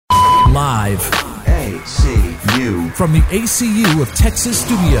Live ACU. from the ACU of Texas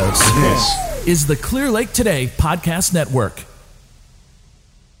Studios. This is the Clear Lake Today Podcast Network.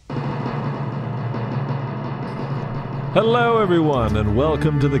 Hello, everyone, and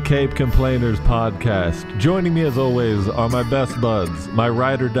welcome to the Cape Complainers Podcast. Joining me, as always, are my best buds, my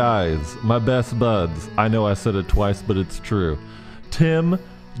ride or dies, my best buds. I know I said it twice, but it's true. Tim,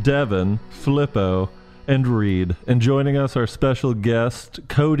 Devin, Flippo, and Reed. And joining us, our special guest,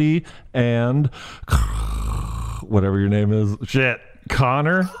 Cody, and whatever your name is.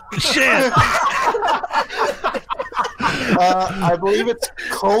 Connor? I believe it's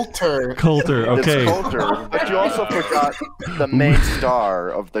Coulter. Coulter, okay. It's Coulter, but you also forgot the main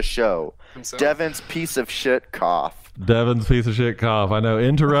star of the show, Devin's piece of shit cough. Devin's piece of shit cough. I know,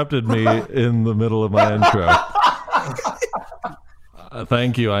 interrupted me in the middle of my intro.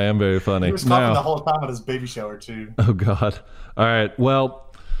 Thank you. I am very funny. He was coughing the whole time at his baby shower, too. Oh, God. All right. Well,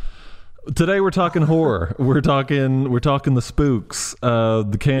 today we're talking horror. We're talking the spooks.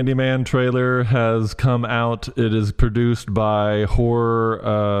 The Candyman trailer has come out. It is produced by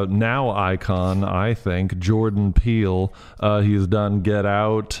horror now icon, I think, Jordan Peele. He's done Get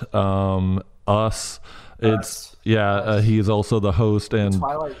Out, Us. He is also the host and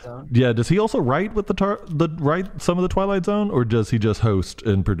Twilight Zone. Yeah, does he also write with write some of the Twilight Zone, or does he just host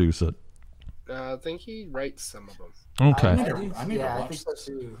and produce it? I think he writes some of them. Okay. I need to I watch think so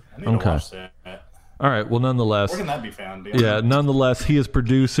too. I need to watch that. All right. Well, nonetheless. Where can that be found? Yeah. Nonetheless, he is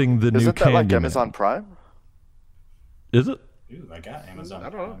producing the new Isn't that like Candyman. Amazon Prime? Is it? Ooh, I got Amazon. I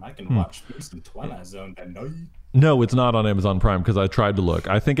don't know. I can watch some Twilight Zone at night. No, it's not on Amazon Prime because I tried to look.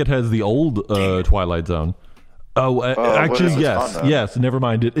 I think it has the old Twilight Zone. Oh, actually, yes. Never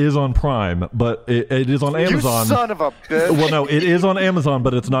mind. It is on Prime, but it is on Amazon. You son of a bitch. Well, no, it is on Amazon,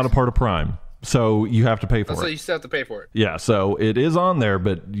 but it's not a part of Prime. So you have to pay for So it. you still have to pay for it. Yeah, so it is on there,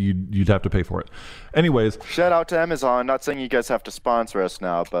 but you'd have to pay for it. Anyways. Shout out to Amazon. Not saying you guys have to sponsor us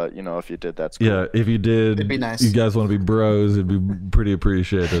now, but if you did, that's cool. Yeah, if you did, It'd be nice. You guys want to be bros, it'd be pretty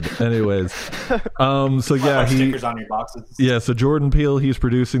appreciated. Anyways, so yeah, stickers on your boxes. Yeah, so Jordan Peele, he's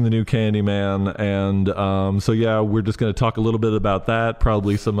producing the new Candyman, and so yeah, we're just going to talk a little bit about that,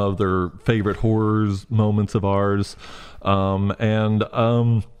 probably some other favorite horrors moments of ours,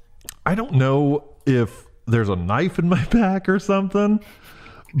 and I don't know if there's a knife in my back or something,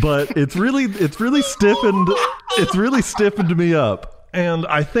 but it's really stiffened me up, and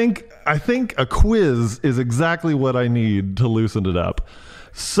I think a quiz is exactly what I need to loosen it up.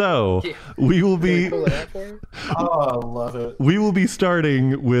 So we will be. Can we pull it out for him? Oh, I love it. We will be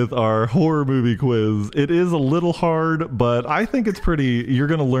starting with our horror movie quiz. It is a little hard, but I think it's pretty. You're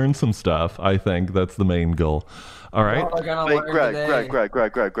going to learn some stuff. I think that's the main goal. All right. Hey,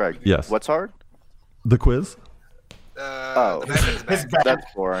 Greg. Yes. What's hard? The quiz? The back of his His back. back. That's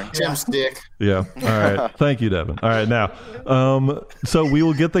boring. Tim's dick. Yeah. All right. Thank you, Devin. All right. Now, so we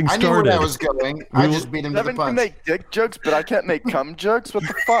will get things I knew started. where that was going. I just beat him to the Devin can punch. make dick jokes, but I can't make cum jokes? What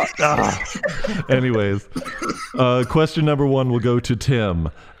the fuck? Anyways, question number 1 will go to Tim.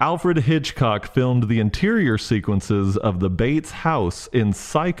 Alfred Hitchcock filmed the interior sequences of the Bates house in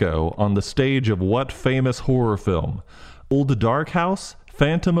Psycho on the stage of what famous horror film? Old Dark House,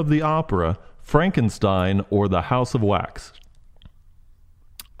 Phantom of the Opera, Frankenstein, or The House of Wax?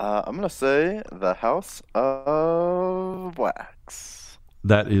 I'm going to say The House of Wax.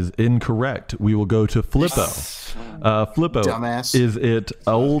 That is incorrect. We will go to Flippo. Flippo, Dumbass. is it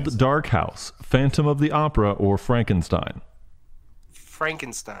Old Dark House, Phantom of the Opera, or Frankenstein?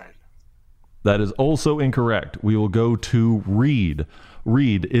 Frankenstein. That is also incorrect. We will go to Reed.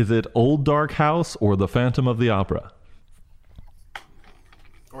 Reed, is it Old Dark House or The Phantom of the Opera?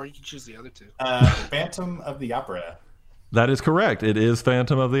 Or you can choose the other two. Phantom of the Opera. That is correct. It is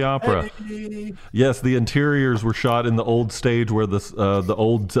Phantom of the Opera. Hey. Yes, the interiors were shot in the old stage where the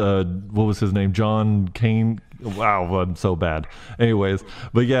old what was his name? John Kane. Wow, I'm so bad. Anyways,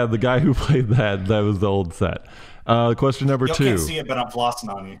 but yeah, the guy who played that was the old set. Question number You 2. can't see it, but I'm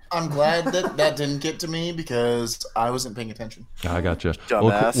flossing on you. I'm glad that didn't get to me because I wasn't paying attention. I gotcha.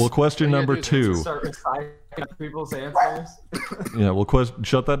 Dumbass. Well, question number 2. Start reciting people's answers. Yeah, well,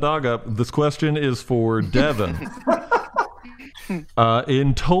 shut that dog up. This question is for Devin.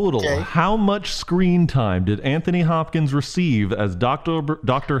 In total, Okay. how much screen time did Anthony Hopkins receive as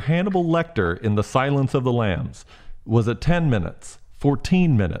Dr. Hannibal Lecter in The Silence of the Lambs? Was it 10 minutes,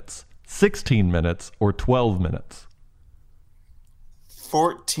 14 minutes, 16 minutes, or 12 minutes?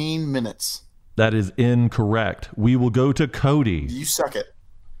 14 minutes. That is incorrect. We will go to Cody. You suck it.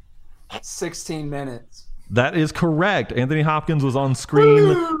 16 minutes. That is correct. Anthony Hopkins was on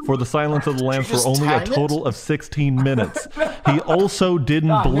screen for The Silence of the Lambs for just only a time it? total of 16 minutes. He also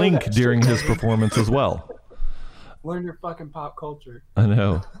didn't blink during his performance as well. Learn your fucking pop culture. I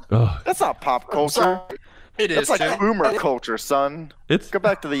know. Ugh. That's not pop culture. It is That's like too. boomer culture, son. It's Go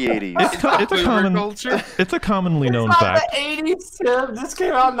back to the 80s. it's a Boomer common culture. it's a commonly known fact. The 80s, Tim. This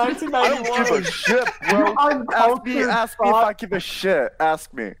came out in I don't give 1991. a shit, bro. Ask me if I give a shit.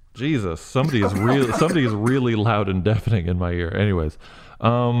 Ask me. Jesus, somebody is really loud and deafening in my ear. Anyways,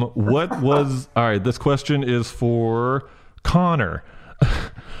 what was all right? This question is for Connor.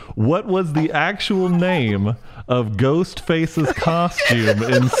 What was the actual name of Ghostface's costume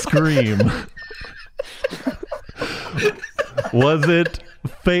in Scream? Was it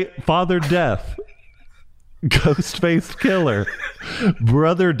Father Death, Ghostface Killer,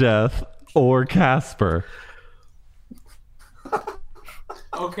 Brother Death, or Casper?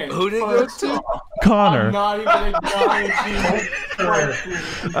 Okay. Who did it go first to? off, Connor. I'm not even acknowledging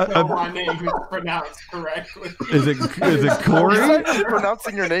my name is pronounced correctly. Is it He's Corey? not just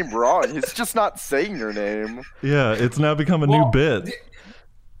pronouncing your name wrong. He's just not saying your name. Yeah, it's now become a new Well, bit.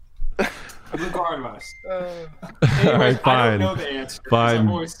 Regardless. All Anyways, right, I fine. don't know the answer. 'cause Fine. I've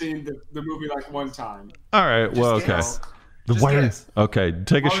only seen the movie like one time. All right, well, Just okay. guess. The Just wire- guess. Okay,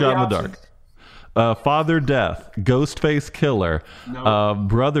 take a All shot in the options. dark. Father Death, Ghostface Killer, No.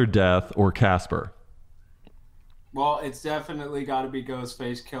 Brother Death, or Casper? Well, it's definitely got to be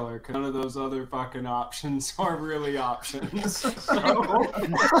Ghostface Killer because none of those other fucking options are really options. So,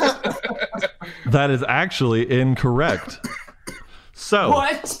 That is actually incorrect. So,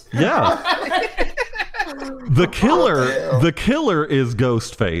 what? yeah, the killer is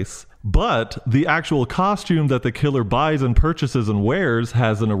Ghostface, but the actual costume that the killer buys and purchases and wears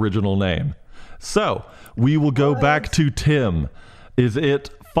has an original name. So, we will go back to Tim. Is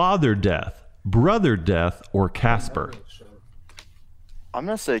it Father Death, Brother Death, or Casper? I'm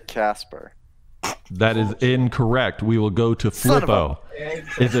gonna say Casper. That is incorrect. We will go to Son of a- Flippo.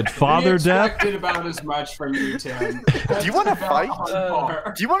 Is it Father We Death? expected about as much from you, Tim. Do you want to About fight? on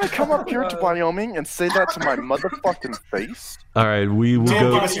par. Do you want to come up here to Wyoming and say that to my motherfucking face? All right, we will Tim,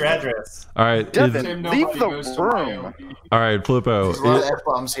 go. give us your address. All right, Devin. Tim, Leave nobody the goes to room. Wyoming. all right, Flippo. There's a lot of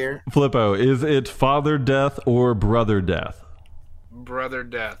F-bombs here. Flippo, is it Father Death or Brother Death? Brother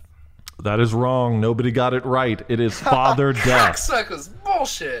Death. That is wrong. Nobody got it right. It is Father Death. Cocksuckers.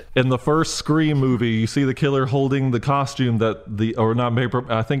 Bullshit. In the first Scream movie, you see the killer holding the costume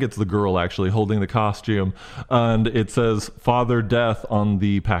I think it's the girl actually holding the costume, and it says Father Death on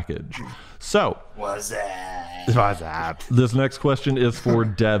the package. So, Was that? this next question is for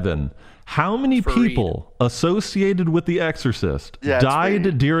Devin. How many For people associated with The Exorcist Yeah, it's died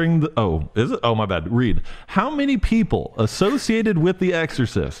Reed. during the... Oh, is it? Oh, my bad. Reed. How many people associated with The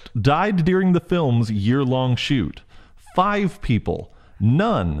Exorcist died during the film's year-long shoot? 5 people,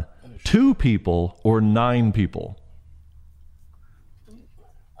 none, 2 people, or 9 people?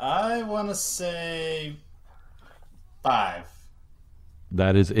 I want to say 5.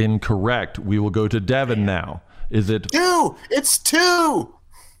 That is incorrect. We will go to Devin now. Is it... 2! It's 2!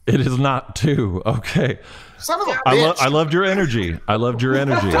 It is not 2. Okay. Son of a bitch. I loved your energy. I loved your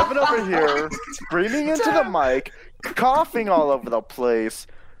energy. Devin over here, screaming into the mic, coughing all over the place.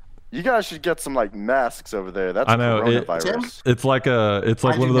 You guys should get some like masks over there. That's I know, coronavirus. It's like I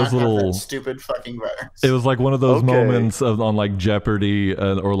one do of those not have that little... stupid fucking virus. It was like one of those Okay. moments on like Jeopardy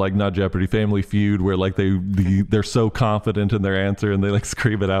or like not Jeopardy, Family Feud, where like they're so confident in their answer and they like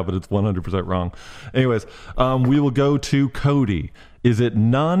scream it out, but it's 100% wrong. Anyways, we will go to Cody. Is it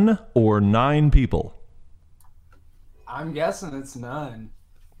none or 9 people? I'm guessing it's none.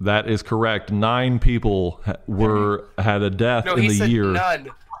 That is correct. 9 people had a death No, in he the said year. none.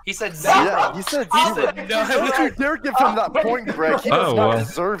 He said zero. Yeah, you said He zero. said none. Don't you dare give him that point, Greg. He does Oh, not well.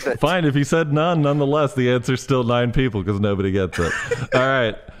 deserve it. Fine, if he said none, nonetheless, the answer's still 9 people because nobody gets it. All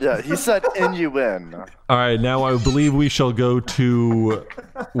right. Yeah, he said N-U-N. All right, now I believe we shall go to,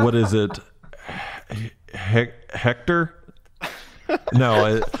 what is it? Hector?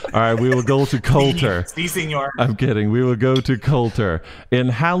 No, all right, we will go to Coulter. Si, senor. I'm kidding. We will go to Coulter. In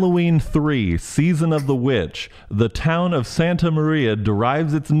Halloween 3, Season of the Witch, the town of Santa Maria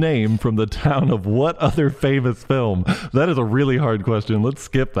derives its name from the town of what other famous film? That is a really hard question. Let's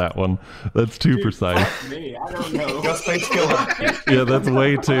skip that one. That's too precise. Me, I don't know. Ghostface Killer. Yeah, that's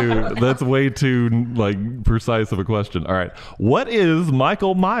way too like precise of a question. All right. What is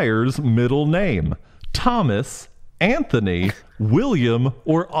Michael Myers' middle name? Thomas, Anthony, William,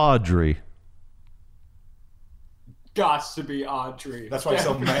 or Audrey? Gots to be Audrey. That's why he's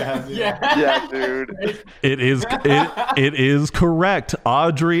so mad. Yeah. Yeah, dude. It is correct.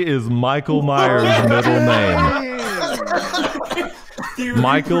 Audrey is Michael Myers' middle name.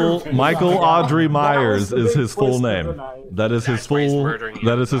 Michael Audrey Myers is his full name. That is his That's why he's full. murdering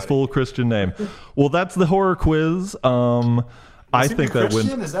That is his everybody. full Christian name. Well, that's the horror quiz. I think that Christian?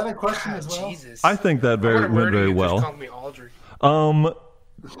 went. Is that a question as well? Jesus. I think that I wanna went murder very you, just well. call me Audrey.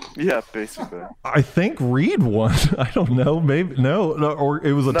 Yeah, basically. I think Reed won. I don't know. Maybe no, or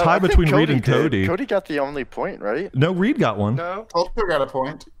it was a No, tie I think between Reed and did. Cody. Cody got the only point, right? No, Reed got one. No. Coulter got a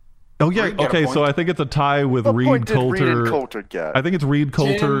point. Oh yeah. Reed got a Okay, so point. I think it's a tie with What Reed point did Reed and Coulter. Coulter get? I think it's Reed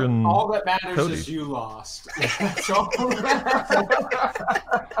Coulter Jim, and all that matters Cody. is you lost. That's all.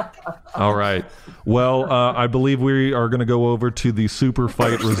 All right. Well, I believe we are going to go over to the super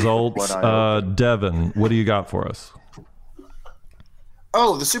fight results. One eye Devin, what do you got for us?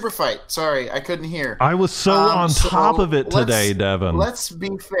 Oh, the super fight. Sorry, I couldn't hear. I was so on So top of it today, let's- Devin. Let's be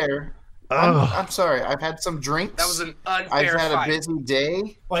fair. Ugh. I'm sorry. I've had some drinks. That was an I've unfair had fight. a busy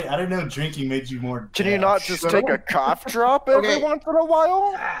day. Wait, I didn't know drinking made you more. Can you not just Shut take up. a cough drop every Okay. once in a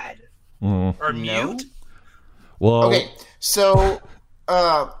while? God. Mm. Or No. mute? Well, Okay, so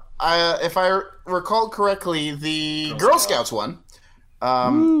if I recall correctly, the Girl Scouts won.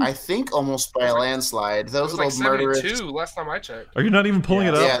 I think almost by a landslide. It Those was like little murderous. 72 last time I checked. are you not even pulling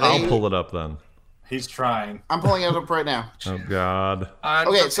it up? Yeah, I'll they- pull it up then. He's trying. I'm pulling it up right now. Oh God.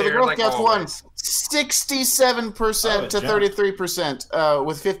 Okay, so the Unprepared Girl like Scouts won always. 67% to jump. 33%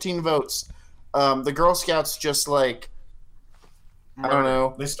 with 15 votes. The Girl Scouts just like I don't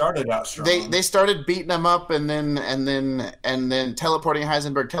know. They started out strong. They started beating them up and then teleporting.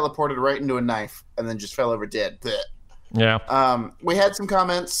 Heisenberg teleported right into a knife and then just fell over dead. Blech. Yeah. We had some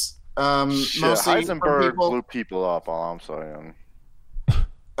comments. Shit, Mostly from Heisenberg people. blew people up, all I'm saying.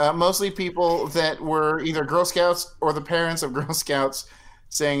 Mostly people that were either Girl Scouts or the parents of Girl Scouts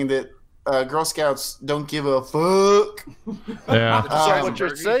saying that Girl Scouts don't give a fuck. Yeah. So what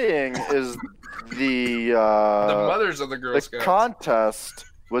you're saying is the mothers of the Girl the Scouts. contest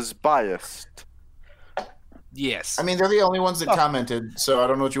was biased. Yes. I mean, they're the only ones that commented, so I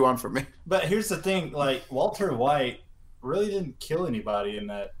don't know what you want from me. But here's the thing: like Walter White really didn't kill anybody in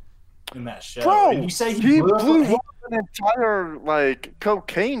that show. Bro, and you say he blew blew up up an entire like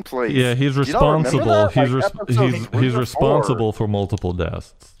cocaine place. Yeah, he's You don't remember responsible. that? He's Like, episode he's 3 or 4. responsible for multiple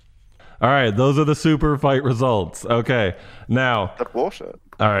deaths. All right, those are the super fight results. Okay, now, That's bullshit.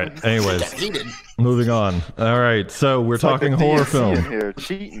 all right. Anyways, He did. moving on. All right, so we're talking Like the horror DNC film. in here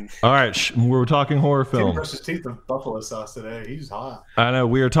cheating. All right, we're talking horror Tim film. brushed his teeth with buffalo sauce today. He's hot. I know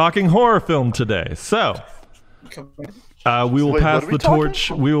we are talking horror film today. So, we will Wait, pass what are we the talking?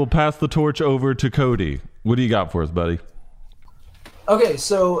 torch. We will pass the torch over to Cody. What do you got for us, buddy? Okay,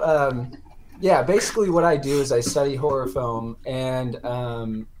 so yeah, basically what I do is I study horror film, and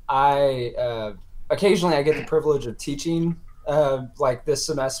I occasionally I get the privilege of teaching. Like this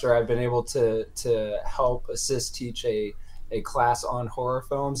semester, I've been able to help assist teach a class on horror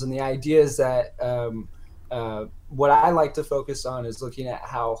films, and the idea is that what I like to focus on is looking at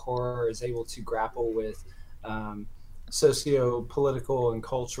how horror is able to grapple with socio-political and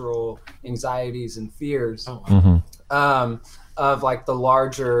cultural anxieties and fears of like the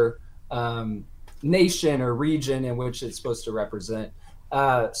larger nation or region in which it's supposed to represent.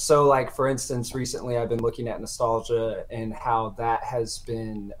 So like, for instance, recently I've been looking at nostalgia and how that has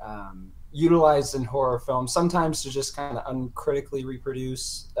been utilized in horror films, sometimes to just kind of uncritically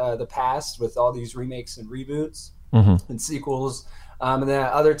reproduce the past with all these remakes and reboots and sequels. And then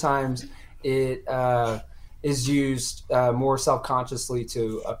at other times it is used more self-consciously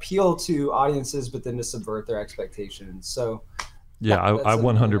to appeal to audiences, but then to subvert their expectations. So Yeah, I that's in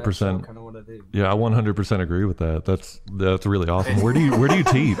a 100%. kind of what I do. Yeah, I 100% agree with that. That's really awesome. Where do you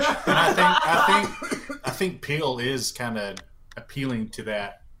teach? And I think Peel is kind of appealing to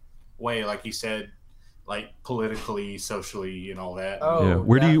that way, like you said, like politically, socially, and all that. Oh, Yeah.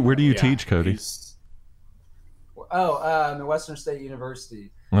 Where do you Yeah, teach, Cody? he's- The Western State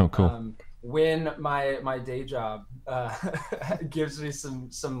University. Oh, cool. When my day job gives me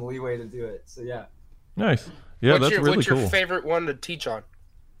some leeway to do it. So yeah. Nice. Yeah, that's really what's your cool. favorite one to teach on?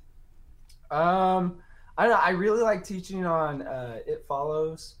 I don't know. I really like teaching on It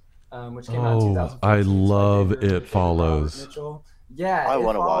Follows, which came out in Oh, 2015. I so love did It Robert Follows. Mitchell. Yeah, I It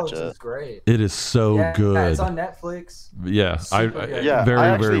wanna watch Follows it. is great. It is so Yeah, good. it's on Netflix. Yeah, Super good. Yeah, very I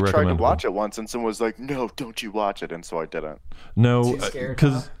actually very tried to recommendable. watch it once, and someone was like, "No, don't you watch it," and so I didn't. No, Too scared,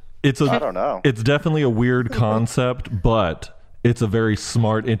 because it's I don't know. it's definitely a weird concept, but it's a very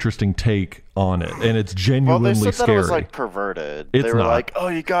smart, interesting take on it, and it's Well, genuinely they said that scary. it was like perverted. It's they were not. like, "Oh,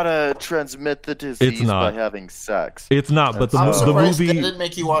 you gotta transmit the disease not. by having sex." It's not, but I'm the surprised movie. they didn't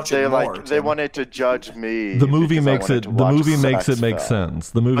make you watch They it more. they wanted to judge me. The movie because I makes wanted it. to The watch a movie makes sex it make film. sense.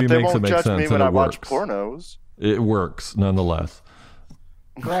 The movie But they makes it won't make judge sense, me when and I it watch works. pornos. It works nonetheless.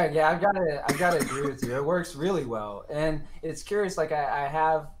 Greg, yeah, I've got to agree with you. It works really well, and it's curious. Like I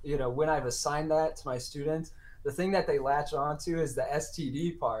have, when I've assigned that to my students, the thing that they latch onto is the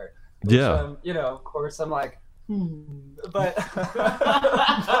STD part. Which, Yeah. of course, I'm like, but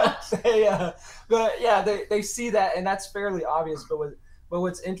they see that, and that's fairly obvious. But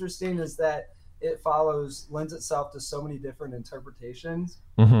what's interesting is that it lends itself to so many different interpretations.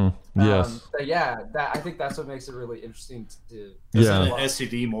 Yes. But yeah, I think that's what makes it really interesting to Doesn't Yeah. an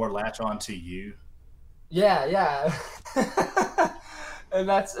STD more latch on to you? Yeah. And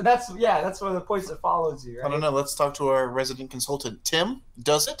that's one of the points that follows you, right? I don't know. Let's talk to our resident consultant, Tim.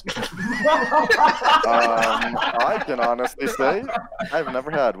 Does it? I can honestly say I've never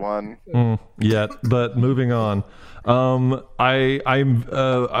had one. Yet, but moving on. I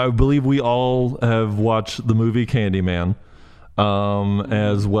believe we all have watched the movie Candyman,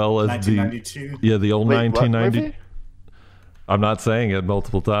 as well as 1992. the old Wait, what 1990. movie? I'm not saying it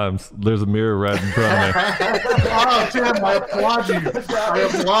multiple times. There's a mirror right in front of me. Oh, Tim, I applaud you. I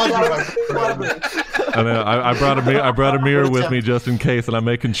applaud you. I know. I brought a mirror with me just in case, and I'm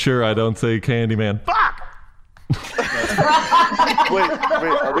making sure I don't say Candyman. Fuck. Wait,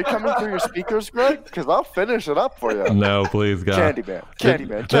 are we coming through your speakers, Greg? Because I'll finish it up for you. No, please, God.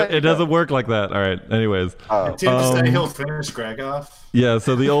 Candyman. It doesn't work like that. All right. Anyways. Tim said he'll finish Greg off. Yeah,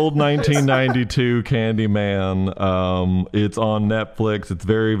 so the old 1992 Candyman, it's on Netflix. It's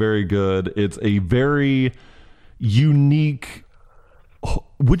very, very good. It's a very unique.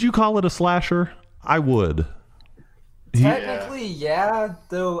 Would you call it a slasher? I would. Technically, yeah.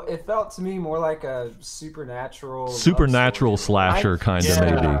 Though it felt to me more like a supernatural slasher kind of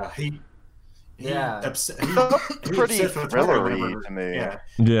maybe. Pretty thrillery to me.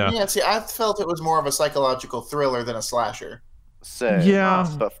 Yeah. See, I felt it was more of a psychological thriller than a slasher. Yeah.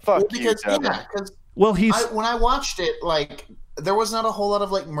 But fuck Because, you, Devin. Well, when I watched it, like, there was not a whole lot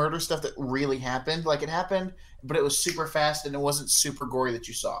of, like, murder stuff that really happened. Like, it happened, but it was super fast and it wasn't super gory that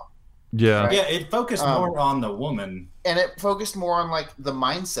you saw. Yeah. Yeah, it focused more on the woman. And it focused more on, like, the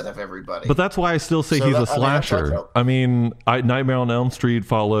mindset of everybody. But that's why I still say he's a slasher. Nightmare on Elm Street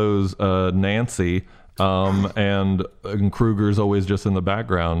follows Nancy, and Krueger's always just in the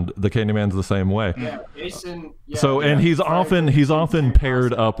background. The Candyman's the same way. Yeah, Jason. Yeah, And he's often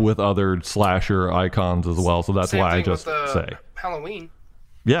paired up with other slasher icons as well. So that's Same why I thing just with, say Halloween.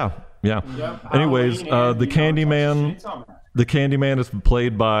 Yeah. Yep, Anyways, Halloween the Candyman. The Candyman is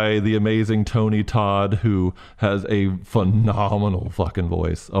played by the amazing Tony Todd, who has a phenomenal fucking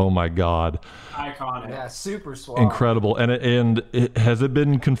voice. Oh my god, iconic. Yeah, super suave. incredible! Has it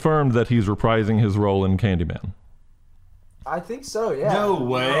been confirmed that he's reprising his role in Candyman? I think so. Yeah. No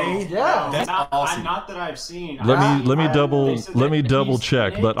way. Yeah. That's awesome. Not that I've seen. Let me double They said that he's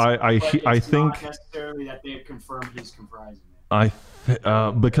check, in it, but I it's think not necessarily that they've confirmed he's comprising it.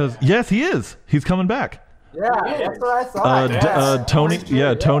 because yes, he is. He's coming back. Yeah, that's what I thought.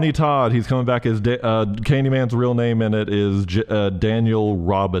 Tony Todd. He's coming back as Candyman's real name in it is Daniel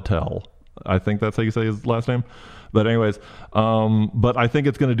Robitel. I think that's how you say his last name. But anyways, but I think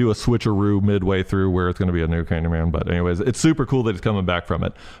it's going to do a switcheroo midway through where it's going to be a new Candyman. But anyways, it's super cool that he's coming back from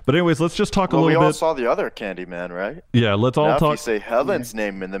it. But anyways, let's just talk a little bit. We all saw the other Candyman, right? Yeah, let's all now talk. If you say Helen's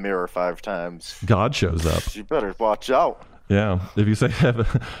name in the mirror 5 times, God shows up. You better watch out. Yeah, if you say heaven.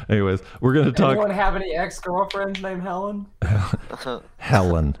 Anyways, we're going to talk. Anyone have any ex-girlfriends named Helen?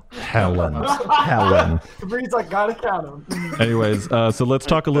 Helen. Breed's like, gotta count them. Anyways, so let's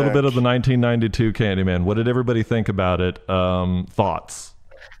talk a little bit of the 1992 Candyman. What did everybody think about it? Thoughts?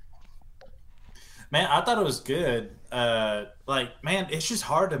 Man, I thought it was good. Man, it's just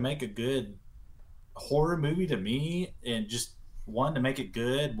hard to make a good horror movie to me, and just one to make it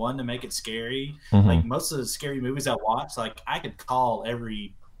good, one to make it scary. Mm-hmm. Like most of the scary movies I watch, like I could call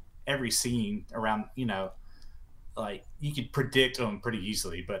every scene around, like you could predict them pretty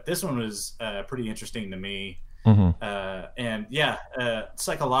easily. But this one was pretty interesting to me. Mm-hmm.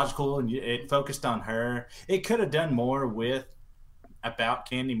 Psychological, and it focused on her. It could have done more about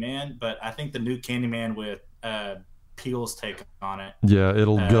Candyman, but I think the new Candyman with Peele's take on it. Yeah,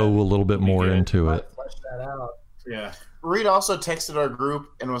 it'll go a little bit more good. into it. Flesh that out. Yeah. Reed also texted our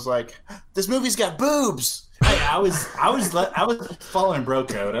group and was like, "This movie's got boobs." I was following Bro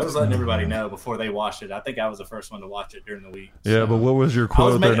Code. I was letting everybody know before they watched it. I think I was the first one to watch it during the week. Yeah, but what was your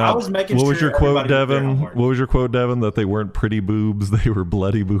quote? I was making what was sure your quote, everybody was there Devin? homework. What was your quote, Devin? That they weren't pretty boobs, they were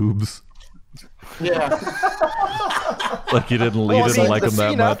bloody boobs. Yeah. Like you didn't Well, like the them that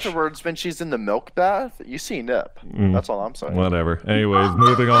scene much. afterwards when she's in the milk bath, you see nip. That's all I'm saying. Whatever. Anyways,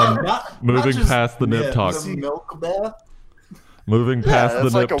 moving on. Not moving just past the nip nip, talk. The milk bath. Moving past Yeah, the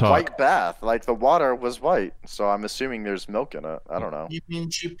it's nip like a talk. white bath. Like the water was white, so I'm assuming there's milk in it. I don't know. You mean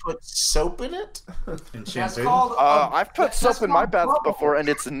she put soap in it? and That's shampoo. called. I've put that's soap in my called bath bubble. before, and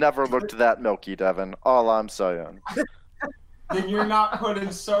it's never looked that milky, Devin. All I'm saying. Then you're not putting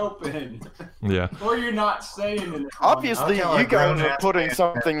soap in, Yeah. or you're not staying in it. Obviously, tell a you guys grown are ass putting man.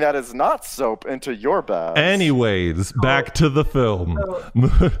 something that is not soap into your bath. Anyways, back to the film.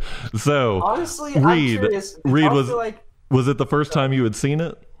 So, Honestly, Reed, I'm curious. Reed I was feel like was it the first time you had seen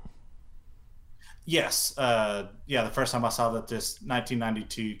it? Yes, the first time I saw this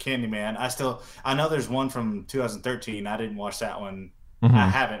 1992 Candyman, I know there's one from 2013. I didn't watch that one. Mhm. I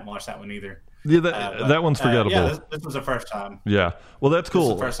haven't watched that one either. Yeah, But, that one's forgettable. yeah, this was the first time. Yeah. Well, that's This was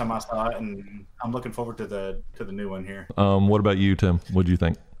cool. the first time I saw it, and I'm looking forward to the new one here. What about you, Tim? What do you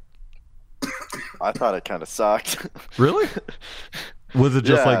think? I thought it kind of sucked. Really? Was it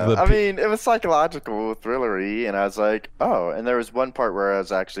just like the? I mean, it was psychological, thrillery, and I was like, oh. And there was one part where I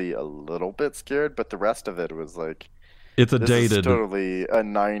was actually a little bit scared, but the rest of it was like, it's a this is dated. totally a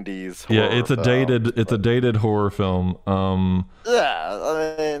 '90s. Yeah, horror it's a film. dated. It's a dated horror film. Yeah,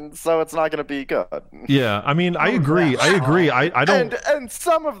 I mean, so it's not gonna be good. Yeah, I mean, I agree. I don't. And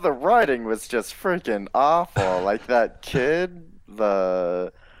some of the writing was just freaking awful. Like that kid,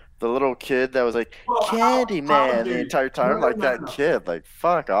 the little kid that was like Well, how Candyman dare the you. entire time. No, like no, that no. kid. Like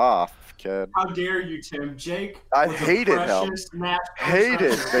fuck off, kid. How dare you, Tim? Jake. I was a hated him. precious natural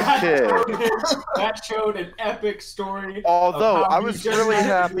Hated sunshine. the kid. That showed an epic story. Although of how I he was just really had to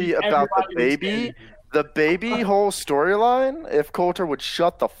happy leave about the everybody baby. standing. The baby whole storyline, if Coulter would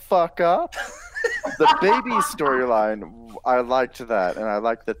shut the fuck up. The baby storyline, I liked that, and I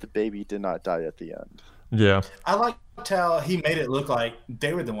liked that the baby did not die at the end. Yeah. I liked how he made it look like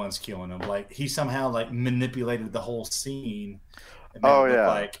they were the ones killing him. Like he somehow like manipulated the whole scene. And made Oh, it look yeah.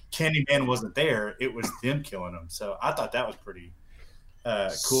 like Candyman wasn't there; it was them killing him. So I thought that was pretty cool. And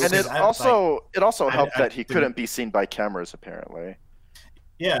 'cause it I, also I- helped I that he didn't- couldn't be seen by cameras apparently.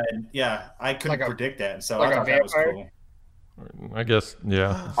 I couldn't Like a- predict that, and so like I a thought that was vampire? cool. I guess.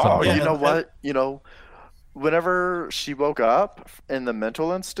 Yeah. Oh, something. yeah. you know what? You know, whenever she woke up in the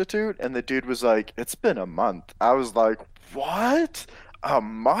mental institute and the dude was like, "It's been a month," I was like, "What? A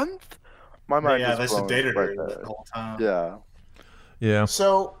month?" My mind Yeah, was they blown sedated right her there. the whole time. Yeah. Yeah.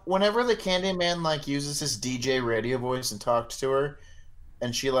 So whenever the Candyman like uses his DJ radio voice and talked to her,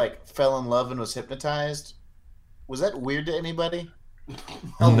 and she like fell in love and was hypnotized, was that weird to anybody?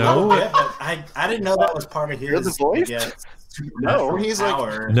 A No. little bit, but I didn't know that was part of his. You're the voice? I guess, No, natural he's like-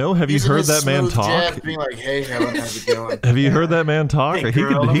 power. No. Have you Using heard his that man smooth talk? jab, being like, "Hey, Helen, how's it going?" Have you heard that man talk? Hey, he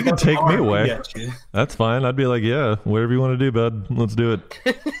girl, could. He I'm could take me gonna away. get you. That's fine. I'd be like, yeah, whatever you want to do, bud. Let's do it.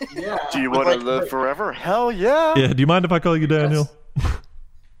 Yeah. Do you But, want to like, live but- forever? Hell yeah. Yeah. Do you mind if I call you Daniel?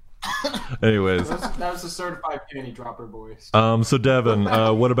 Anyways. That was the certified panty dropper voice. So Devin,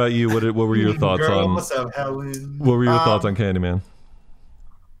 what about you? What were your thoughts Girl, on? what's up, Helen? What were your thoughts on Candyman?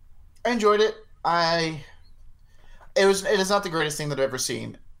 I enjoyed it. It is not the greatest thing that I've ever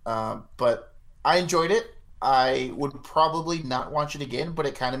seen, but I enjoyed it. I would probably not watch it again, but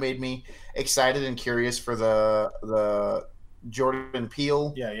it kind of made me excited and curious for the Jordan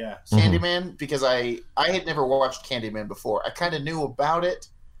Peele Yeah. Candyman because I had never watched Candyman before. I kind of knew about it,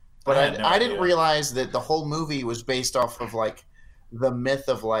 but I had no I didn't idea. realize that the whole movie was based off of like the myth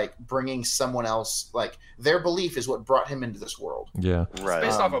of like bringing someone else, like their belief is what brought him into this world. Yeah. Right.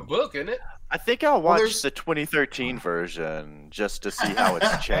 Based off a book, isn't it? I think I'll watch there's- the 2013 version just to see how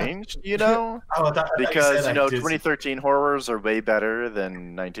it's changed, you know? Oh, I thought you Because, said you know, I did- 2013 horrors are way better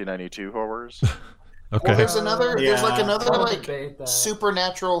than 1992 horrors. Okay. Well, there's there's like Yeah. another I'll like debate that.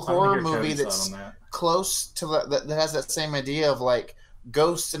 supernatural I'm gonna horror hear movie Cody's that's thought on that. close to that has that same idea of like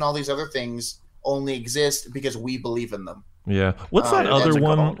ghosts and all these other things only exist because we believe in them. Yeah. What's that That's other a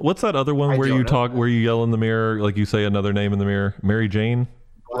one? call. What's that other one I where don't you know. talk, where you yell in the mirror, like you say another name in the mirror? Mary Jane?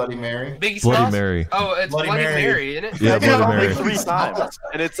 Bloody Mary. Biggie Bloody Smalls? Mary. Oh, it's Bloody Bloody, Mary. Mary, isn't it? Yeah, It's Bloody only Mary. 3 times.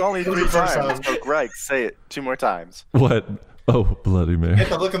 And it's only 3 First times. time. So, Greg, say it 2 more times. What? Oh, Bloody You Mary. have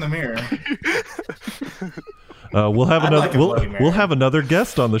to look in the mirror. We'll have I'd another. like a Bloody Mary. We'll have another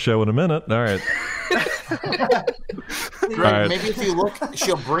guest on the show in a minute. All right. Greg, right. maybe if you look,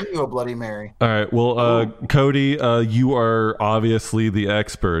 she'll bring you a Bloody Mary. All right. Well, Cody, you are obviously the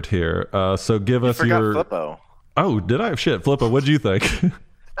expert here. So give us Forgot your. Flippo. Oh, did I? Shit, Flippo. What'd you think?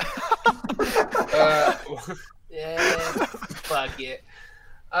 Yeah, fuck it.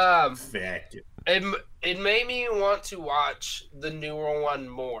 Fact. It made me want to watch the newer one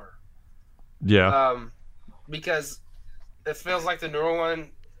more. Yeah. Because it feels like the newer one.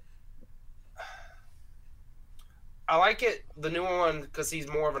 I like it, the newer one, because he's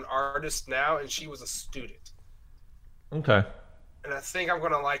more of an artist now, and she was a student. Okay. And I think I'm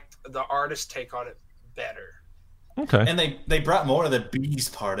gonna like the artist take on it better. Okay. And they brought more of the bees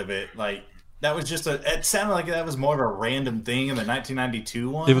part of it. Like that was just it sounded like that was more of a random thing in the 1992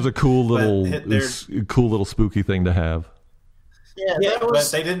 one. It was a cool little, But cool little spooky thing to have. Yeah, but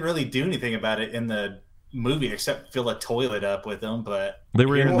they didn't really do anything about it in the movie except fill a toilet up with them. But They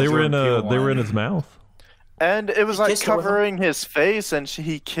were in his mouth. And it was He like kissed her with covering his face, and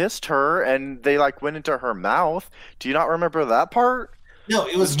he kissed her, and they like went into her mouth. Do you not remember that part? No,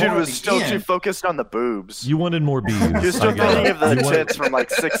 it was This dude more at was the still too end. focused on the boobs. You wanted more bees. You're still I get thinking it. of the You wanted- tits from like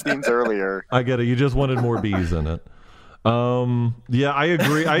 6 scenes earlier. I get it. You just wanted more bees in it. Yeah, I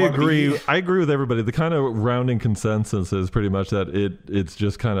agree. I More agree. bees. I agree with everybody. The kind of rounding consensus is pretty much that it's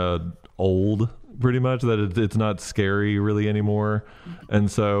just kind of old, pretty much, that it's not scary really anymore. And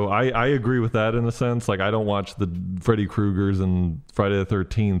so I agree with that in a sense. Like, I don't watch the Freddy Kruegers and Friday the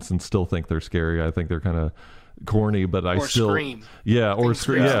 13th and still think they're scary. I think they're kind of corny, but I Or still Scream. yeah, or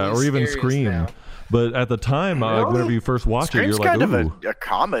Scream, yeah, or even Scariest Scream. now. But at the time, whenever you first watch it, Scream's you're like, kind ooh. of a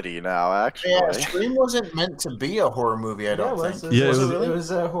comedy now, actually. Yeah, Scream wasn't meant to be a horror movie, I don't think. Yeah, it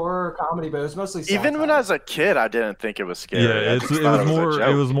was a horror comedy, but it was mostly Even when I was a kid, I didn't think it was scary. Yeah, I it just was thought more a it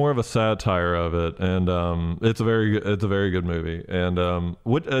joke. was more of a satire of it, and it's a very good movie. And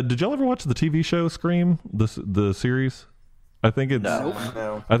what did y'all ever watch the TV show Scream, the series? I think it's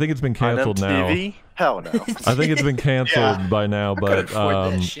No. I think it's been On canceled now. MTV? Hell no. I think it's been canceled by now, but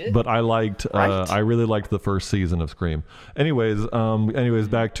afford that shit. but I liked Right. I really liked the first season of Scream. Anyways,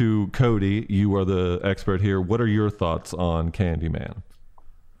 back to Cody. You are the expert here. What are your thoughts on Candyman?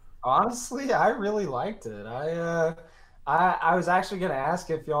 Honestly, I really liked it. I was actually going to ask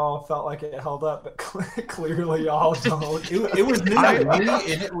if y'all felt like it held up, but clearly y'all don't. It was new to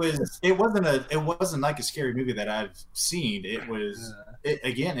me, and it wasn't like a scary movie that I've seen. It was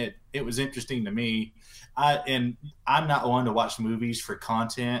it was interesting to me. I'm not one to watch movies for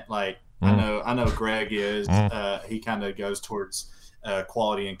content. Like I know Greg is. He kind of goes towards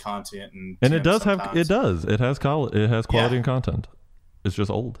quality and content, and And it does sometimes. it has quality and content. It's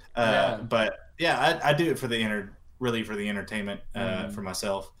just old. But yeah, I do it for the entertainment for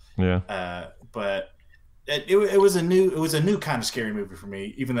myself. Yeah. But it was a new kind of scary movie for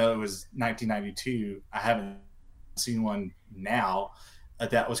me, even though it was 1992. I haven't seen one now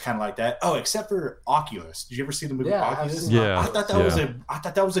that was kind of like that. Oh, except for Oculus. Did you ever see the movie Yeah, I Oculus? have. Yeah. I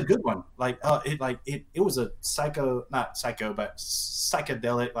thought that was a good one. Like it was a psychedelic,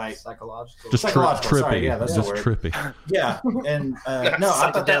 like Psychological. Just Psychological, trippy. sorry, yeah, that's the just word. trippy. yeah. And no,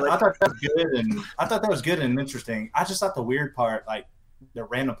 I thought that was good, and I thought that was good and interesting. I just thought the weird part, like the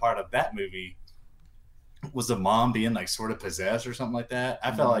random part of that movie, was the mom being like sort of possessed or something like that.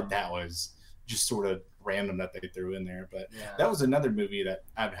 I felt like that was just sort of random that they threw in there, but that was another movie that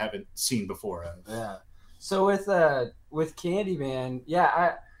I haven't seen before. Yeah. So with Candyman,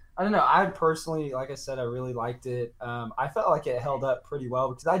 I don't know. I personally, like I said, I really liked it. I felt like it held up pretty well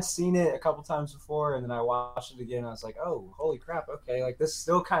because I'd seen it a couple times before, and then I watched it again. And I was like, oh, holy crap! Okay, like this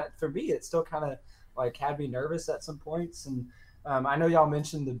still kind of, for me, it still kind of like had me nervous at some points. And I know y'all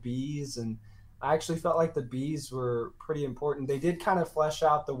mentioned the bees, and I actually felt like the bees were pretty important. They did kind of flesh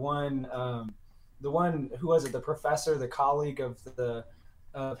out the one who was it? The professor, the colleague of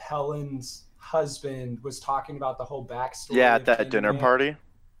Helen's husband, was talking about the whole backstory. Yeah, of at that dinner Candyman. party.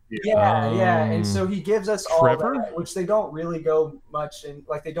 Yeah. And so he gives us all Trevor? that, which they don't really go much in.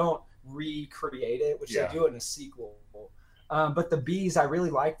 Like they don't recreate it, which they do in a sequel. But the bees, I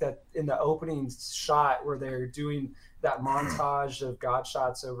really like that in the opening shot where they're doing that montage of God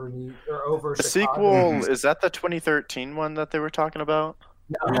shots over The Chicago. sequel, is that the 2013 one that they were talking about?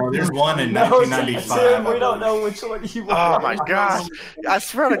 No, there's one in No, 1995. Tim, we I don't believe. know which one you want. Oh my gosh. I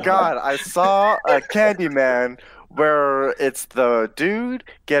swear to God, I saw a Candyman where it's the dude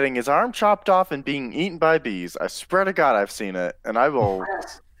getting his arm chopped off and being eaten by bees. I swear to God, I've seen it, and I will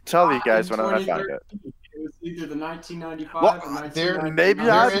tell you guys when I find it. It was either the 1995 Well, or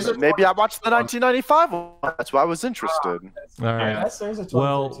 1999. maybe I watched the 1995 one. That's why I was interested. All right. Yes, there's a 2013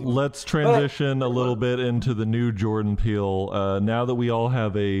 Well, one. let's transition a little bit into the new Jordan Peele. Now that we all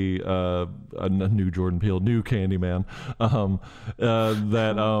have a new Jordan Peele, new Candyman,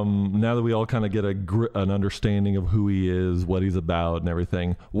 now that we all kind of get an understanding of who he is, what he's about, and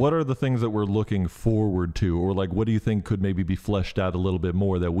everything, what are the things that we're looking forward to, or like what do you think could maybe be fleshed out a little bit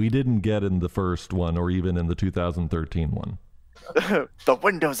more that we didn't get in the first one or even in the 2013 one? The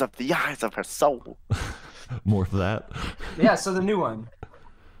windows of the eyes of her soul. More of that. Yeah, so the new one.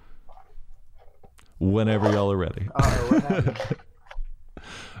 Whenever y'all are ready. What happened?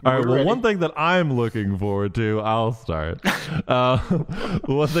 All right. Well, ready. one thing that I'm looking forward to, I'll start.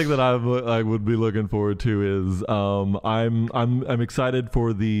 One thing that I would be looking forward to is I'm excited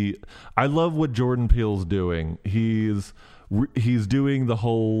for the. I love what Jordan Peele's doing. He's doing the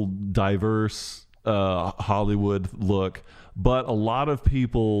whole diverse Hollywood look, but a lot of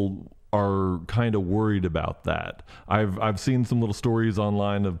people are kind of worried about that. I've seen some little stories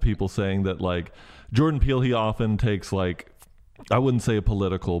online of people saying that like Jordan Peele, he often takes like, I wouldn't say a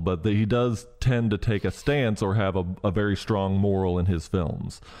political, but he does tend to take a stance or have a very strong moral in his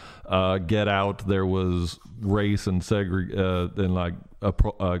films. Get Out, there was race and and like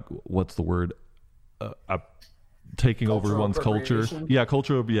what's the word? Taking over Cultural one's culture. appropriation? Yeah,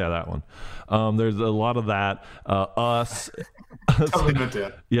 culture. Yeah, that one. There's a lot of that. Us. Totally meant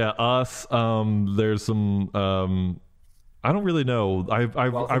that. Yeah, Us. There's some. I don't really know. I've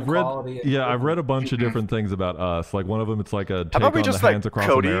read. Equality, Yeah, I've read a bunch of different things about Us. Like one of them, it's like a How take about we on just the let hands across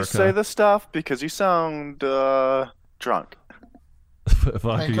Cody America. say this stuff because you sound drunk. Fuck,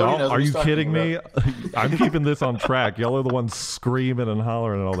 Cody y'all, knows are what you he's talking kidding me? I'm keeping this on track. Y'all are the ones screaming and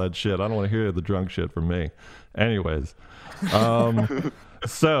hollering and all that shit. I don't want to hear the drunk shit from me. Anyways,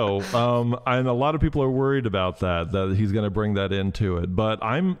 so and a lot of people are worried about that he's going to bring that into it. But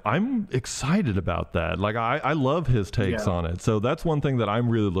I'm excited about that. Like I love his takes on it. So that's one thing that I'm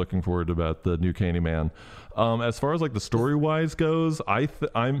really looking forward to about the new Candyman. As far as like the story wise goes,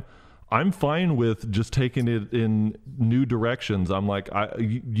 I'm fine with just taking it in new directions. I'm like,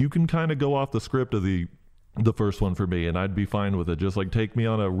 you can kind of go off the script of the first one for me, and I'd be fine with it. Just like take me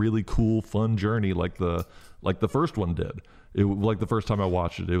on a really cool, fun journey, like the first one did. It like the first time I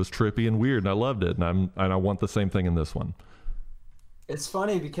watched it, it was trippy and weird, and I loved it. And I want the same thing in this one. It's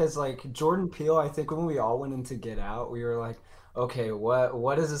funny because like Jordan Peele, I think when we all went into Get Out, we were like, okay,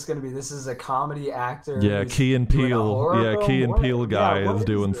 what is this going to be? This is a comedy actor. Yeah, who's Key and doing a Peele. horror Yeah, film? Key and What- Peele guy yeah, what is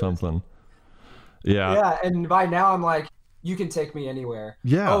doing this? something. Yeah. Yeah, and by now I'm like, you can take me anywhere.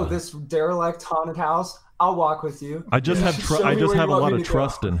 Yeah. Oh, this derelict haunted house, I'll walk with you. I just have Show I me just where have a you want lot me of to go.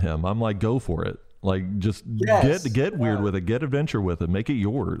 trust in him. I'm like, go for it. Like, just Yes. get weird Yeah. with it, get adventure with it, make it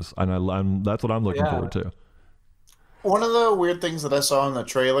yours, and I'm that's what I'm looking Yeah. forward to. One of the weird things that I saw in the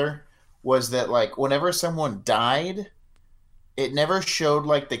trailer was that like whenever someone died, it never showed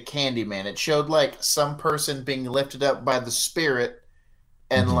like the Candyman. It showed like some person being lifted up by the spirit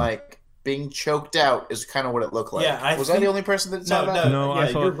and Mhm. like being choked out is kind of what it looked like. Yeah, I was I think- the only person that saw No, that? No, I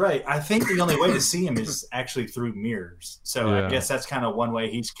yeah, saw- you're right. I think the only way to see him is actually through mirrors. So Yeah. I guess that's kind of one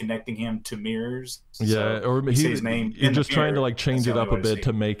way he's connecting him to mirrors. Yeah, So or you see his name you're in the just trying to mirror. like change That's it the up only a way to bit see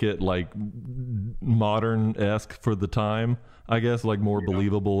to make it like modern-esque for the time, I guess, like more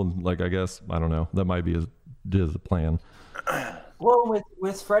believable, and like I guess I don't know, that might be his plan. Well,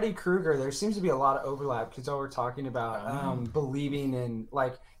 with Freddy Krueger, there seems to be a lot of overlap because all we're talking about believing in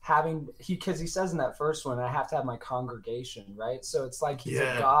like having because he says in that first one, I have to have my congregation, right? So it's like he's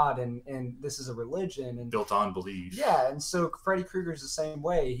Yeah. a god and this is a religion and built on belief. yeah, and so Freddy Krueger's the same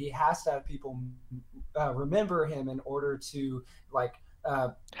way. He has to have people remember him in order to like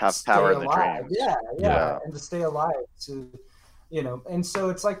Have stay power in the alive. dreams. Yeah, and to stay alive to and so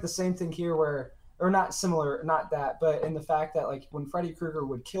it's like the same thing here where or not similar, not that, but in the fact that like when Freddy Krueger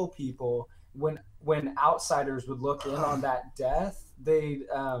would kill people, when outsiders would look in on that death, they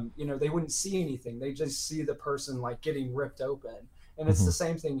they wouldn't see anything. They just see the person like getting ripped open. And it's the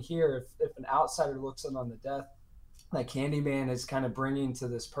same thing here. If an outsider looks in on the death, like Candyman is kind of bringing to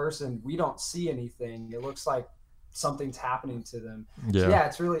this person, we don't see anything. It looks like something's happening to them. Yeah. So yeah,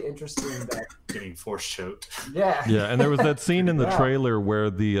 it's really interesting that Getting force choked. yeah. Yeah, and there was that scene in the Yeah. trailer where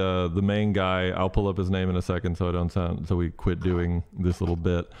the main guy, I'll pull up his name in a second so we quit doing this little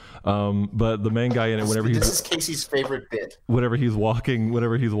bit. But the main guy in it, This is Casey's favorite bit. whenever he's walking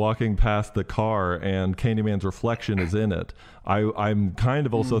past the car and Candyman's reflection is in it, I'm kind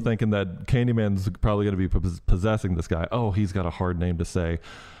of also thinking that Candyman's probably going to be possessing this guy. Oh, he's got a hard name to say.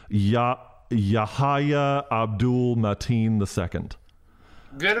 Yahya Abdul Mateen II.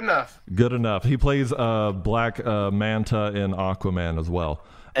 Good enough. Good enough. He plays Black Manta in Aquaman as well.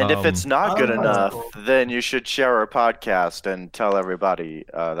 And if it's not good enough, cool. then you should share our podcast and tell everybody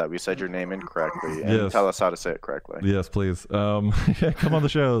that we said your name incorrectly and Yes. tell us how to say it correctly. Yes, please. Yeah, come on the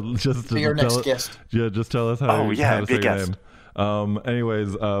show. Just to Be our tell next it- guest. Yeah, just tell us how, Oh, yeah, how to be say a your guest. name.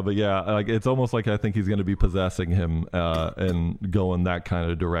 Anyways, but yeah, like it's almost like I think he's going to be possessing him and going that kind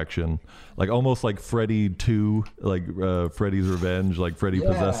of direction, like almost like Freddy 2, like Freddy's Revenge, like Freddy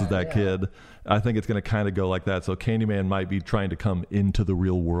possesses that kid. I think it's going to kind of go like that. So Candyman might be trying to come into the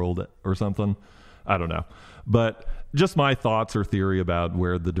real world or something. I don't know, but just my thoughts or theory about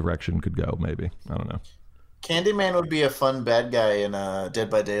where the direction could go. Maybe I don't know. Candyman would be a fun bad guy in Dead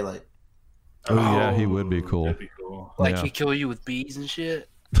by Daylight. Oh, yeah, he would be cool. That'd be cool. Like Yeah. he kill you with bees and shit.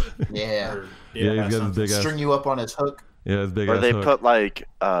 Yeah. Or- Yeah, he's got his big ass. String you up on his hook. Yeah, his big Or ass they hook. put like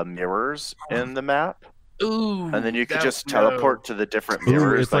mirrors in the map, Ooh. and then you could that- just no. teleport to the different Ooh,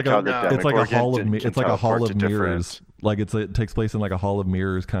 mirrors, it's like how a the it's like a Demogorgon hall of can it's like a hall teleport of to mirrors. different- Like it takes place in like a hall of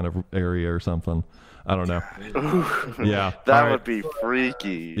mirrors kind of area or something. I don't know. Yeah. That All right. would be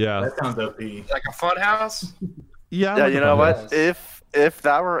freaky. Yeah. That sounds OP. Like a fun house. Yeah. Yeah, like you a know fun what? house. If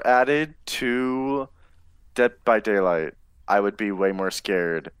that were added to Dead by Daylight, I would be way more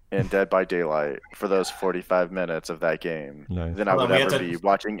scared in Dead by Daylight for those 45 minutes of that game Nice. than I Hold would on, we have ever to- be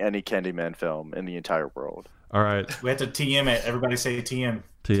watching any Candyman film in the entire world. All right. We have to TM it. Everybody say TM.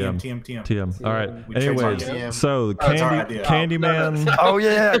 TM. TM. TM. All right. We Anyways, trademarked it. so Oh, it's our Candy idea. Candyman. Oh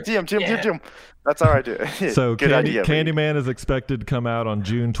yeah, TM. That's our idea. So Good idea. Lee. Candyman is expected to come out on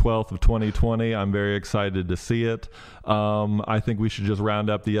June 12th of 2020. I'm very excited to see it. I think we should just round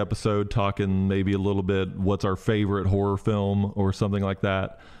up the episode talking maybe a little bit what's our favorite horror film or something like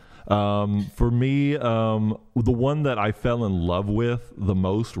that. For me, the one that I fell in love with the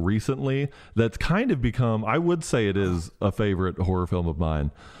most recently, that's kind of become, I would say it is a favorite horror film of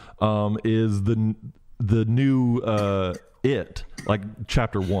mine, is the new It, like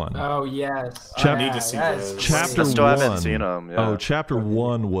Chapter 1. Oh yes. Chap- I need to see that's those. Chapter I still haven't 1. seen 'em, yeah. Oh, Chapter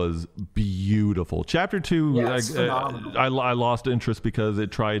 1 was beautiful. Chapter 2, Yeah, it's phenomenal. I lost interest because it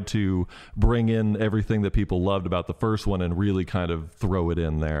tried to bring in everything that people loved about the first one and really kind of throw it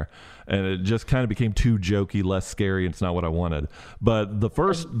in there. And it just kind of became too jokey, less scary, and it's not what I wanted. But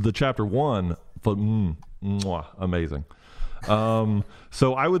the Chapter 1, amazing.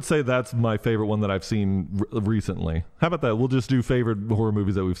 So I would say that's my favorite one that I've seen recently. How about that? We'll just do favorite horror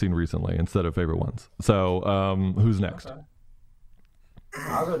movies that we've seen recently instead of favorite ones. So who's next? Okay.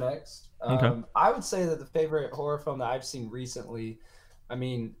 I'll go next. Okay. I would say that the favorite horror film that I've seen recently, I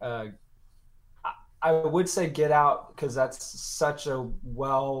mean, I would say Get Out because that's such a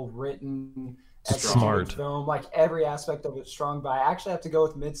well-written, executed Smart. film. Like every aspect of it strong. But I actually have to go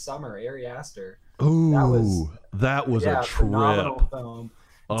with Midsommar, Ari Aster. Ooh, that was a phenomenal trip. film.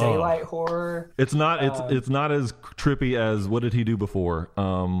 Oh. Daylight horror. It's not it's not as trippy as what did he do before?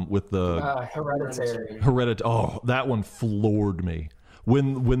 With the Hereditary. Oh, that one floored me.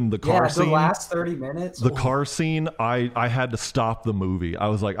 When the car Yeah, scene, the last 30 minutes. the Ooh. car scene, I had to stop the movie. I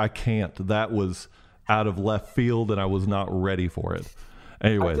was like, I can't. That was out of left field, and I was not ready for it. I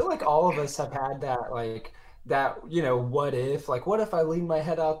Anyways, feel like all of us have had that, like that. What if? Like, what if I lean my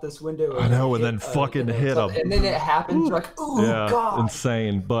head out this window? I know, and then fucking hit something, him. and then it happens. You're like, ooh, yeah, God.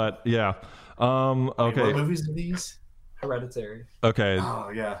 insane. But yeah, Wait, what okay, movies are these? Hereditary. okay.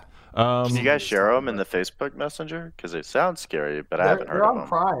 Oh yeah. Can you guys share them in the Facebook Messenger? Because it sounds scary, but I haven't heard They're of on them.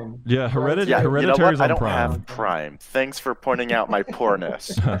 Prime. Yeah, Yeah, Hereditary's you know what? I on don't Prime. have Prime. Thanks for pointing out my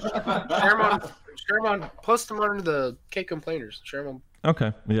poorness. Share them on. Post them under the Cape Complainers. Share them.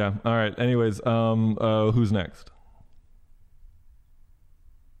 Okay, yeah, all right. Anyways, who's next?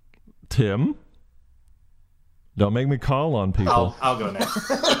 Tim. Don't make me call on people. I'll go next.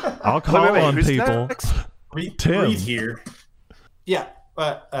 I'll call wait, on who's people. next? Tim. Read here. Yeah.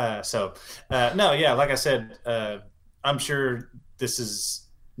 No, yeah, like I said, I'm sure this is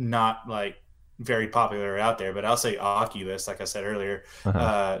not like very popular out there, but I'll say Oculus, like I said earlier.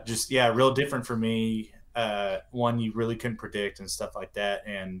 Real different for me. One you really couldn't predict and stuff like that.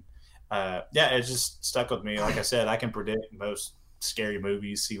 And it just stuck with me. Like I said, I can predict most scary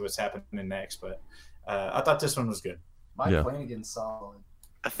movies, see what's happening next, but I thought this one was good. Mike Yeah. Flanagan's solid.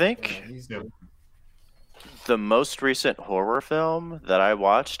 I think He's good. the most recent horror film that I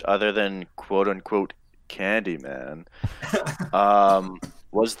watched, other than quote unquote Candyman,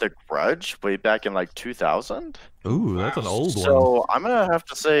 was The Grudge way back in like 2000. Ooh, that's an old one. So I'm gonna have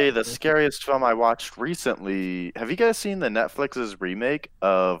to say the scariest film I watched recently. Have you guys seen the Netflix's remake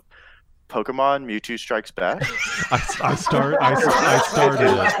of Pokemon Mewtwo Strikes Back? I started it. I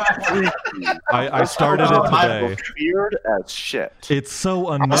started it today. Weird as shit. It's so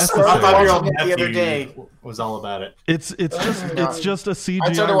My unnecessary. 5-year-old the other nephew day. was all about it. It's just a CGI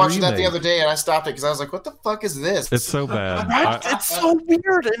I started watching that remake. the other day and I stopped it because I was like, "What the fuck is this?" It's so bad. It's so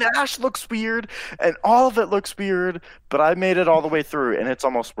weird, and Ash looks weird, and all of it looks weird. But I made it all the way through, and it's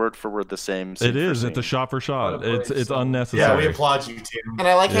almost word for word the same. It is. It's a shot for shot. It's Yeah, unnecessary. we applaud you, Tim. And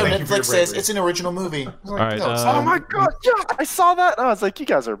I like how Thank you for your Netflix says bravery. it's an original movie. I was like, All right, no, it's Oh not. my god! Yeah, I saw that. And I was like, you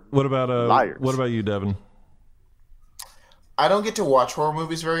guys are. What about Liars. What about you, Devin? I don't get to watch horror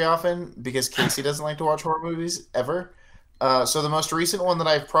movies very often because Casey doesn't like to watch horror movies ever. So the most recent one that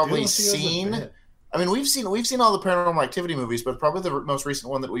I've probably seen, I mean, we've seen all the Paranormal Activity movies, but probably the most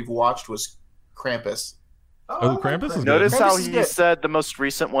recent one that we've watched was Krampus. Oh, Krampus is Notice good. how Krampus is he good. said the most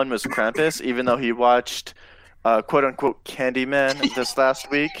recent one was Krampus, even though he watched "quote unquote" Candyman this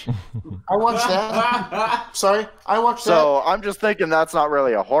last week. I watched that. Sorry, I watched So I'm just thinking that's not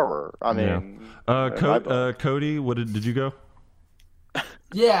really a horror. I Yeah. mean, in my book. Cody, what did you go?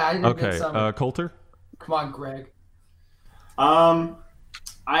 Yeah, I did Okay, Midsummer. Coulter. Come on, Greg.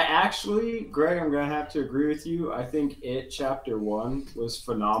 I actually, Greg, I'm gonna have to agree with you. I think It Chapter 1 was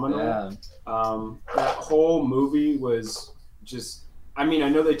phenomenal. Yeah. That whole movie was just. I mean, I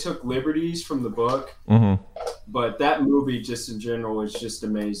know they took liberties from the book, Mm-hmm. but that movie, just in general, was just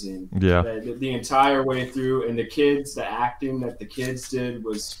amazing. Yeah. The entire way through, and the acting that the kids did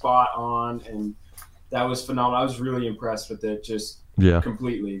was spot on, and that was phenomenal. I was really impressed with it, just Yeah.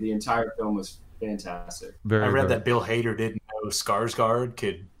 completely. The entire film was fantastic. Very. I read very- that Bill Hader didn't know Skarsgård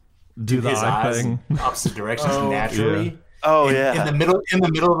could do the his eye eyes thing. in opposite directions Oh, naturally. Oh in, yeah. in the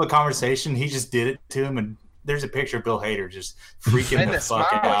middle of a conversation, he just did it to him, and there's a picture of Bill Hader just freaking And the the fuck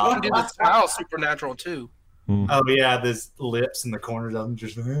smile, you out. can do the smile supernatural too. Oh yeah, there's lips and the corners of them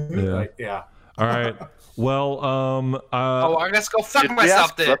just like yeah. All right. Well, Oh, I guess go fuck Did we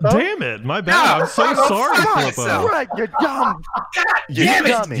myself ask then. Flippo? damn it, my bad. No, I'm so I'm gonna sorry, fuck Flippo. myself. Right, you're dumb. You damn it.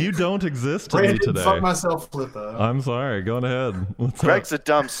 dummy. You don't exist to me Brandon, today. fuck myself, Flippo. I'm sorry. Go on ahead. What's Greg's up? a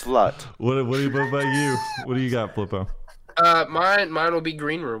dumb slut. What about you? What do you got, Flippo? Mine will be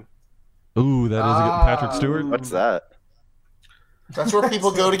Green Room. Ooh, that is a good Patrick Stewart. What's that? That's where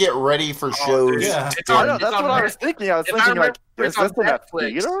people go to get ready for shows. Yeah. It's I on, know, it's that's on what I Net- was thinking. I was if I thinking like, remember, is it's on this in a Netflix.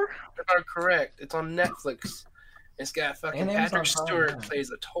 theater? If I'm correct, it's on Netflix. It's got fucking And Amazon Patrick Prime, Stewart yeah.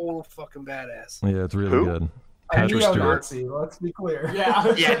 plays a total fucking badass. Yeah, it's really Who? good. A Patrick Stewart. neo-Nazi, let's be clear.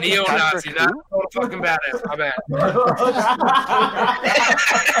 Yeah. Yeah, neo-Nazi, Patrick not who? total fucking badass. My bad.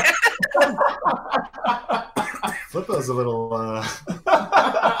 Flippo's a little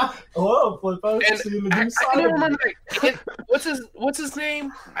Hello, Flippo. And See the I new can side never of remember. What's his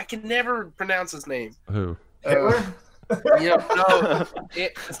name? I can never pronounce his name. Who? Hitler? Yeah, no,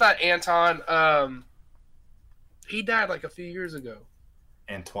 it's not Anton. He died like a few years ago.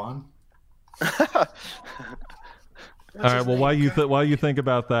 Antoine. All right. Well, while you think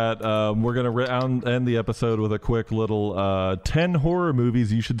about that, we're gonna end the episode with a quick little 10 horror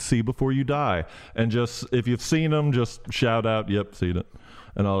movies you should see before you die, and just if you've seen them, just shout out, "Yep, seen it,"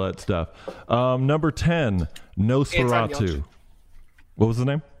 and all that stuff. Number 10, Nosferatu. Yelchin. What was the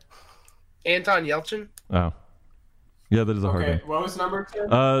name? Anton Yelchin. Oh, yeah, that is a hard Okay, name. what was number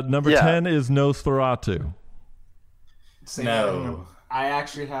 10? Number Yeah. 10 is Nosferatu. No. I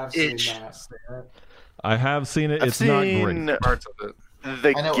actually have seen Itch. that. I have seen it. I've It's not great. seen Parts of it.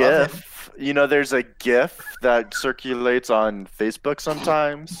 the I know of GIF. You know, there's a GIF that circulates on Facebook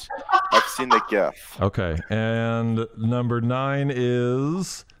sometimes. I've seen the GIF. Okay, and number 9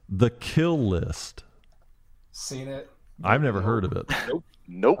 is The Kill List. Seen it. I've never heard of it.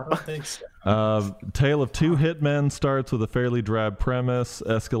 Nope. I don't think so. Tale of two hitmen starts with a fairly drab premise,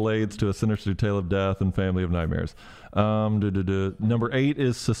 escalates to a sinister tale of death and family of nightmares. Number 8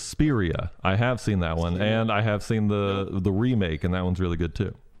 is Suspiria. I have seen that one, and I have seen the remake, and that one's really good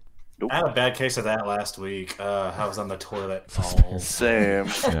too. I had a bad case of that last week. I was on the toilet. Oh. Same.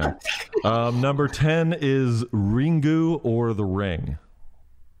 Yeah. Number 10 is Ringu or The Ring.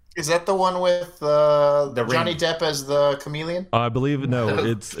 Is that the one with Johnny Ring. Depp as the chameleon? I believe no,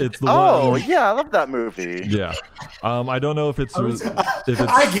 it's the Oh one. yeah, I love that movie. Yeah. I don't know if it's if it's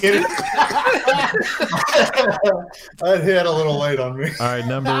I get it. That hit a little late on me. all right.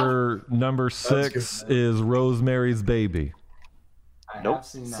 Number 6 is Rosemary's Baby. I Nope. have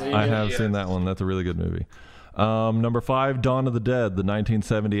seen that. See? I have Yeah. seen that one. That's a really good movie. Number 5, Dawn of the Dead, the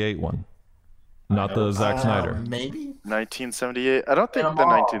 1978 one. not the Zack Snyder. Maybe 1978. I don't think In a the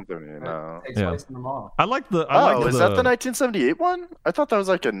mall. 1978. No. It takes Yeah. place in the mall. I like the. Is that the 1978 one? I thought that was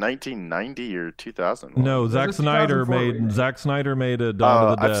like a 1990 or 2000 one. No, Zack the Snyder 2004 made remake. Zack Snyder made a Dawn of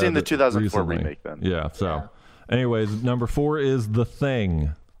the Dead. I've seen the 2004 recently. remake then. Yeah. So, anyways, number 4 is The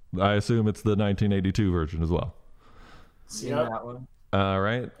Thing. I assume it's the 1982 version as well. Seen that one? All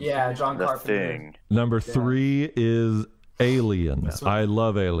right. Yeah, John The Carpenter. Thing. Number 3 is Alien. I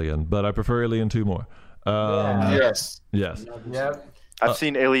love Alien, but I prefer Alien 2 more. yes. Yes. Yep. I've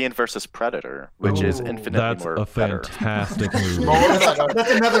seen Alien versus Predator, which is infinitely That's more a better. fantastic movie.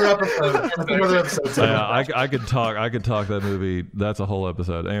 That's another episode. That's another episode. too. Yeah, I could talk that movie. That's a whole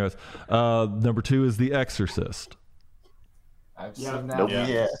episode. Anyways, number 2 is The Exorcist, I've seen that Nope. one.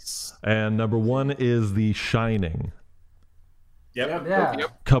 Yes. and number 1 is The Shining. Yep. Yeah.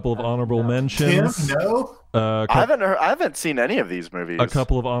 Couple of honorable Tim, mentions. no. I haven't seen any of these movies. A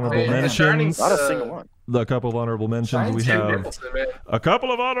couple of honorable Hey, The mentions. Shining's, Not a single one. A couple of honorable mentions. We Shine's Jim have Nicholson, man. a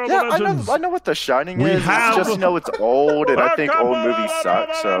couple of honorable Yeah, mentions. I know what The Shining We is. have- It's just it's old, and I A think couple old movies of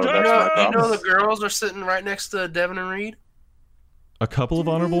suck. So honorable that's my mentions. You know problem. the girls are sitting right next to Devin and Reed? A couple of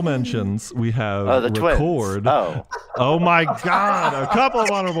honorable mentions. We have Oh, the Record. twins. Oh, Oh my God! A couple of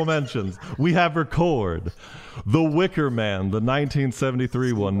honorable mentions. We have Record, The Wicker Man, the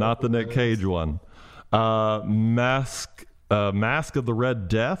 1973 one, not the Nick Cage one. Mask of the Red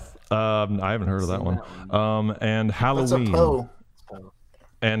Death. I haven't heard of that one. And That's a Halloween. Poe.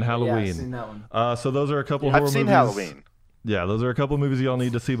 And Yeah, I've Halloween. seen that one. So those are a couple of horror I've seen movies. Halloween. Yeah, those are a couple of movies y'all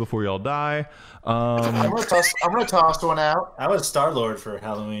need to see before y'all die. I'm gonna toss one out. I was Star Lord for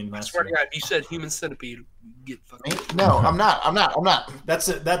Halloween. I last swear to year. God, you said Human Centipede. Get fucking. No, I'm not.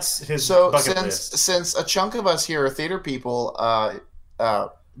 That's his So bucket list. since a chunk of us here are theater people, the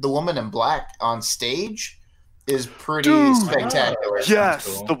Woman in Black on stage is pretty Dude. spectacular. Yes,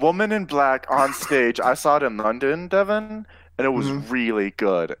 cool. The Woman in Black on stage. I saw it in London, Devin, and it was Mhm. really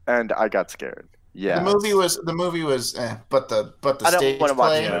good, and I got scared. Yeah, The movie was, but the I don't stage want to watch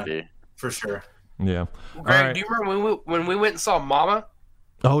play. the movie. For sure. Yeah. Greg, All right. do you remember when we went and saw Mama?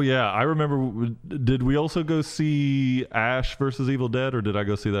 Oh yeah, I remember. Did we also go see Ash versus Evil Dead, or did I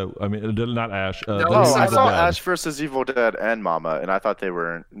go see that? I mean, not Ash. No, The Oh, New I Evil saw Dead. Ash versus Evil Dead and Mama, and I thought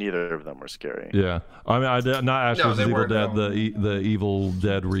neither of them were scary. Yeah, I mean, I did not Ash No, versus they Evil weren't, Dead, no. the Evil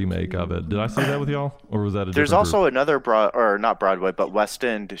Dead remake of it. Did I see that with y'all, or was that a? There's different also group? another not Broadway, but West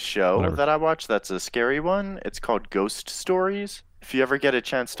End show Whatever. that I watched. That's a scary one. It's called Ghost Stories. If you ever get a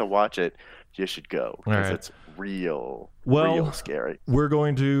chance to watch it, you should go because All right. it's real Well, scary. We're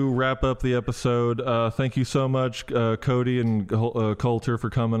going to wrap up the episode. Thank you so much, Cody and Coulter, for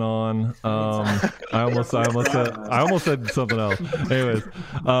coming on. I almost said something else. Anyways,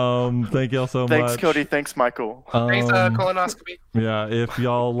 thank y'all so much. Thanks, Cody. Thanks, Michael. Thanks, colonoscopy. Yeah, if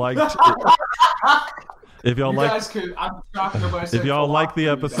y'all liked, if y'all You liked, guys could. I'm shocked nobody if said y'all like the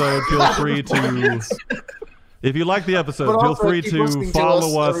colonoscopy. episode, feel free to. If you like the episode, But feel also free keep to listening to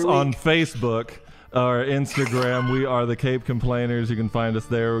follow us us every on week. Facebook or Instagram. We are the Cape Complainers. You can find us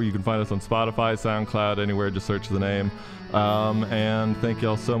there. You can find us on Spotify, SoundCloud, anywhere. Just search the name. And thank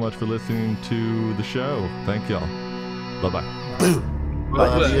y'all so much for listening to the show. Thank y'all. Bye-bye.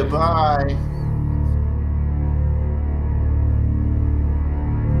 Love you. Bye.